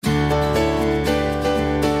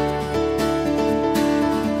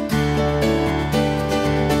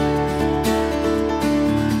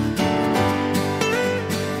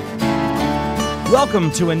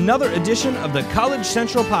Welcome to another edition of the College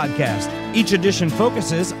Central Podcast. Each edition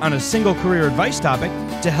focuses on a single career advice topic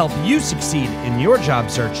to help you succeed in your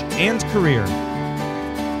job search and career.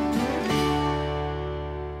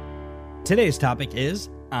 Today's topic is,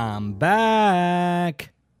 I'm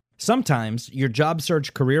back. Sometimes your job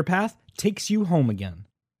search career path takes you home again.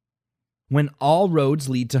 When all roads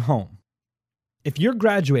lead to home. If you're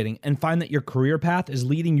graduating and find that your career path is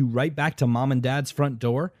leading you right back to mom and dad's front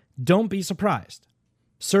door, don't be surprised.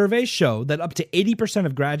 Surveys show that up to 80%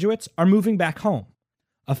 of graduates are moving back home,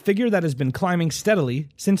 a figure that has been climbing steadily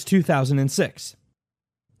since 2006.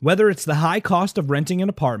 Whether it's the high cost of renting an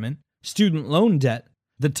apartment, student loan debt,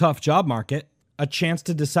 the tough job market, a chance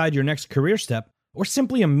to decide your next career step, or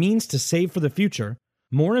simply a means to save for the future,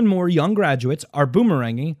 more and more young graduates are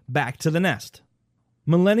boomeranging back to the nest.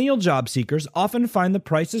 Millennial job seekers often find the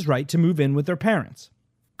price is right to move in with their parents.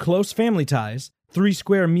 Close family ties, 3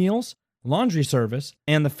 square meals, laundry service,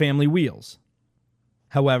 and the family wheels.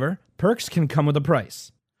 However, perks can come with a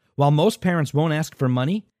price. While most parents won't ask for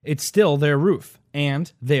money, it's still their roof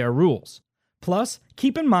and their rules. Plus,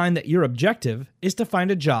 keep in mind that your objective is to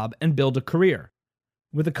find a job and build a career.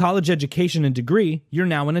 With a college education and degree, you're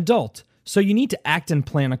now an adult, so you need to act and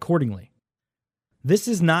plan accordingly. This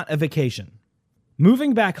is not a vacation.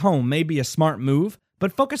 Moving back home may be a smart move,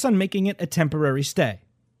 but focus on making it a temporary stay.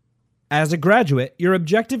 As a graduate, your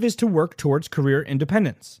objective is to work towards career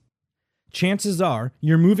independence. Chances are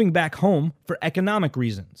you're moving back home for economic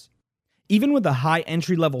reasons. Even with a high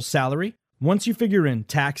entry-level salary, once you figure in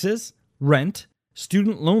taxes, rent,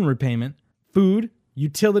 student loan repayment, food,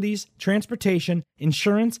 utilities, transportation,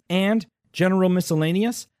 insurance, and general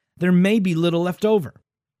miscellaneous, there may be little left over.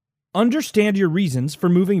 Understand your reasons for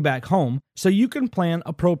moving back home so you can plan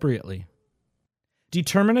appropriately.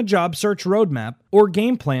 Determine a job search roadmap or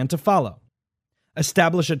game plan to follow.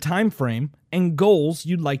 Establish a time frame and goals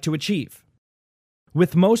you'd like to achieve.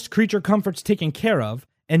 With most creature comforts taken care of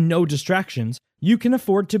and no distractions, you can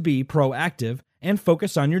afford to be proactive and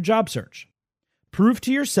focus on your job search. Prove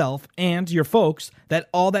to yourself and your folks that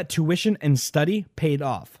all that tuition and study paid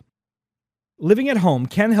off. Living at home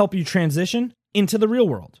can help you transition into the real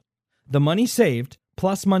world. The money saved,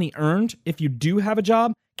 plus money earned if you do have a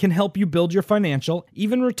job, can help you build your financial,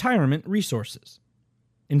 even retirement resources.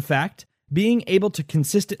 In fact, being able to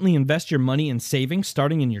consistently invest your money in savings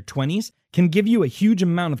starting in your 20s can give you a huge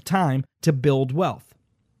amount of time to build wealth.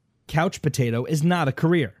 Couch potato is not a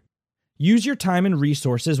career. Use your time and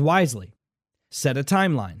resources wisely. Set a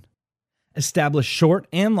timeline. Establish short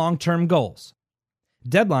and long-term goals.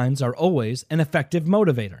 Deadlines are always an effective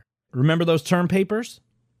motivator. Remember those term papers?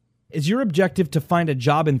 Is your objective to find a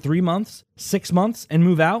job in 3 months, 6 months, and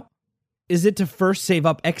move out? Is it to first save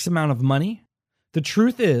up X amount of money? The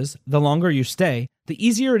truth is, the longer you stay, the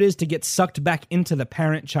easier it is to get sucked back into the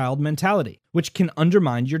parent-child mentality, which can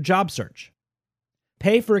undermine your job search.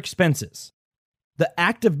 Pay for expenses. The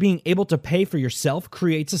act of being able to pay for yourself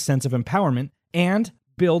creates a sense of empowerment and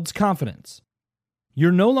builds confidence.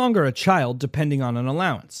 You're no longer a child depending on an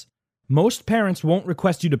allowance. Most parents won't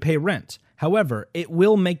request you to pay rent. However, it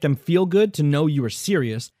will make them feel good to know you are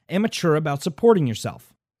serious and mature about supporting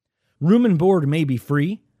yourself. Room and board may be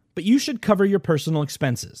free, but you should cover your personal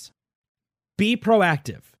expenses. Be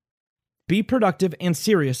proactive. Be productive and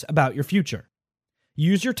serious about your future.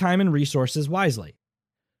 Use your time and resources wisely.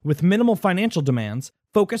 With minimal financial demands,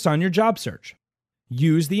 focus on your job search.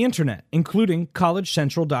 Use the internet, including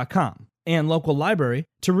collegecentral.com and local library,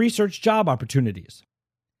 to research job opportunities.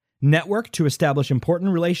 Network to establish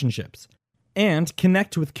important relationships. And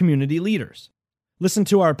connect with community leaders. Listen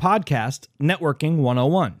to our podcast, Networking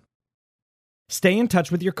 101. Stay in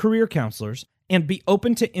touch with your career counselors and be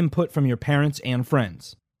open to input from your parents and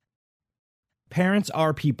friends. Parents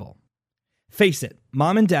are people. Face it,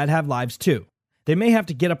 mom and dad have lives too. They may have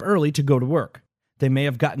to get up early to go to work. They may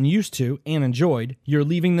have gotten used to and enjoyed your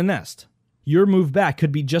leaving the nest. Your move back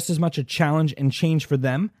could be just as much a challenge and change for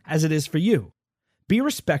them as it is for you. Be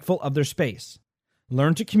respectful of their space.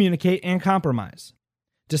 Learn to communicate and compromise.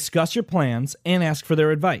 Discuss your plans and ask for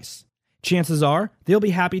their advice. Chances are they'll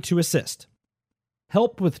be happy to assist.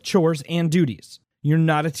 Help with chores and duties. You're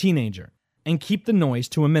not a teenager. And keep the noise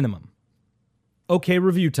to a minimum. Okay,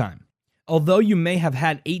 review time. Although you may have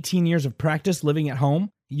had 18 years of practice living at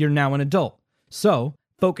home, you're now an adult. So,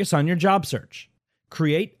 focus on your job search.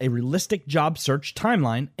 Create a realistic job search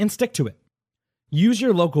timeline and stick to it. Use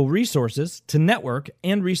your local resources to network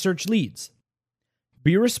and research leads.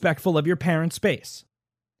 Be respectful of your parents' space.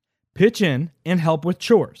 Pitch in and help with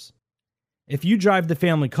chores. If you drive the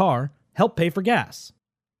family car, help pay for gas.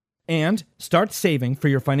 And start saving for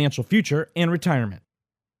your financial future and retirement.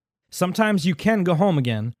 Sometimes you can go home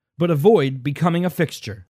again, but avoid becoming a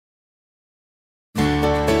fixture.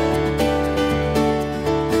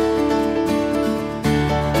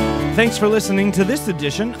 Thanks for listening to this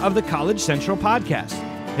edition of the College Central Podcast.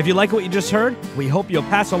 If you like what you just heard, we hope you'll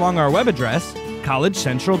pass along our web address,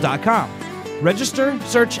 collegecentral.com. Register,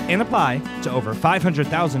 search, and apply to over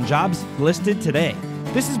 500,000 jobs listed today.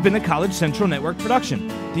 This has been a College Central Network production.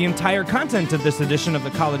 The entire content of this edition of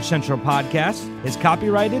the College Central Podcast is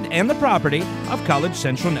copyrighted and the property of College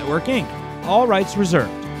Central Network, Inc. All rights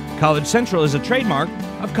reserved. College Central is a trademark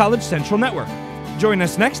of College Central Network. Join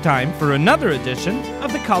us next time for another edition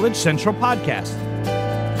of the College Central Podcast.